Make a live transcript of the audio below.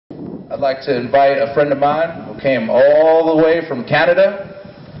I'd like to invite a friend of mine who came all the way from Canada,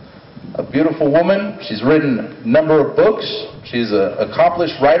 a beautiful woman. She's written a number of books. She's an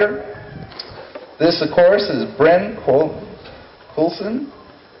accomplished writer. This, of course, is Bren Kolson.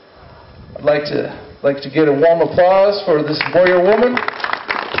 I'd like to get a warm applause for this warrior woman.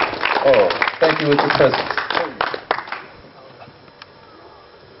 Oh, thank you with your presence.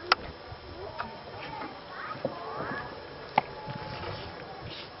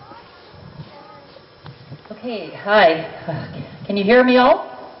 Okay, hi. Can you hear me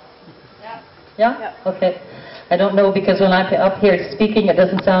all? Yeah. Yeah? Okay. I don't know, because when I'm up here speaking, it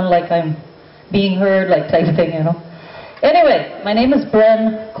doesn't sound like I'm being heard, like type of thing, you know. Anyway, my name is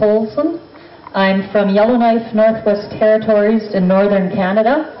Bren Kolson. I'm from Yellowknife, Northwest Territories in northern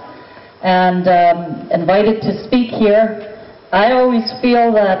Canada, and invited to speak here. I always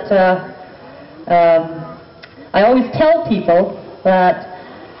feel that, I always tell people that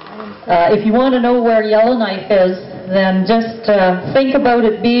if you want to know where Yellowknife is, then just think about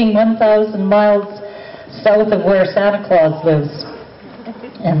it being 1,000 miles south of where Santa Claus lives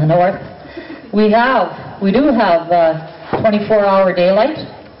in the north. We do have 24-hour daylight.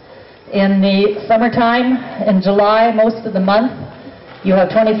 In the summertime, in July, most of the month, you have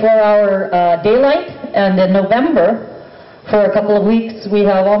 24-hour daylight, and in November, for a couple of weeks, we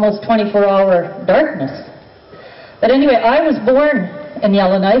have almost 24-hour darkness. But anyway, I was born in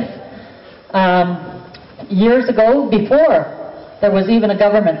Yellowknife years ago, before there was even a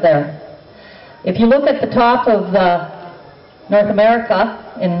government there. If you look at the top of North America,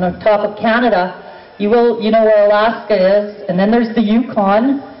 in the top of Canada, you know where Alaska is, and then there's the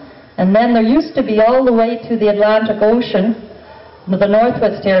Yukon, and then there used to be all the way to the Atlantic Ocean, the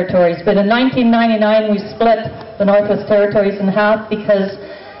Northwest Territories. But in 1999 we split the Northwest Territories in half, because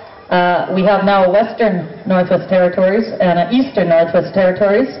we have now a Western Northwest Territories and an Eastern Northwest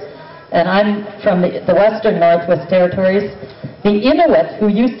Territories. And I'm from the Western Northwest Territories. The Inuit, who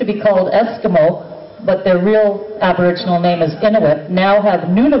used to be called Eskimo, but their real Aboriginal name is Inuit, now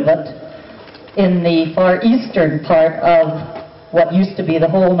have Nunavut in the far eastern part of what used to be the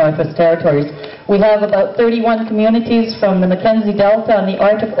whole Northwest Territories. We have about 31 communities from the Mackenzie Delta and the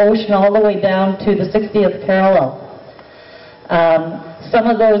Arctic Ocean all the way down to the 60th parallel. Some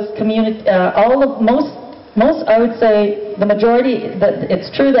of those communities, most, I would say, the majority, it's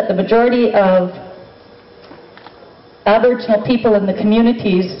true that the majority of Aboriginal people in the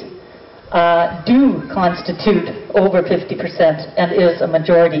communities do constitute over 50% and is a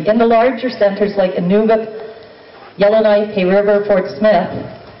majority. In the larger centers like Inuvik, Yellowknife, Hay River, Fort Smith,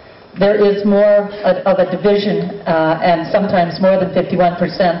 there is more of a division and sometimes more than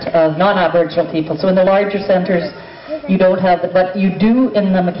 51% of non-Aboriginal people. So in the larger centers you don't have that, but you do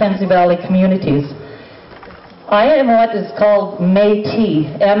in the Mackenzie Valley communities. I am what is called Métis,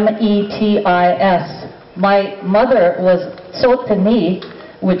 M-E-T-I-S. My mother was Tso'Tine,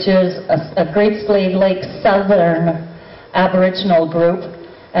 which is a Great Slave Lake Southern Aboriginal group,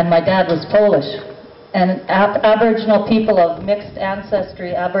 and my dad was Polish. And Aboriginal people of mixed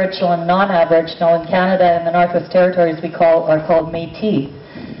ancestry, Aboriginal and non-Aboriginal in Canada and the Northwest Territories are called Métis.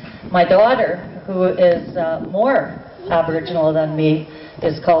 My daughter, who is more Aboriginal than me,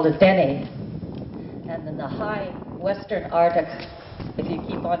 is called a Dene. And then the high western Arctic, if you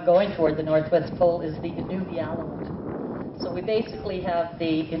keep on going toward the Northwest Pole, is the Inuvialuit. So we basically have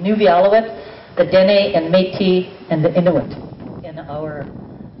the Inuvialuit, the Dene and Métis, and the Inuit in our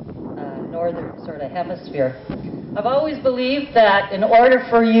northern sort of hemisphere. I've always believed that in order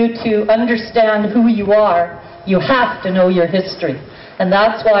for you to understand who you are, you have to know your history. And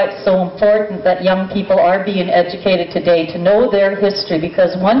that's why it's so important that young people are being educated today to know their history,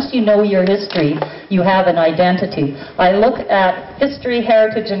 because once you know your history, you have an identity. I look at history,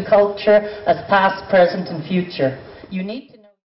 heritage, and culture as past, present, and future. You need to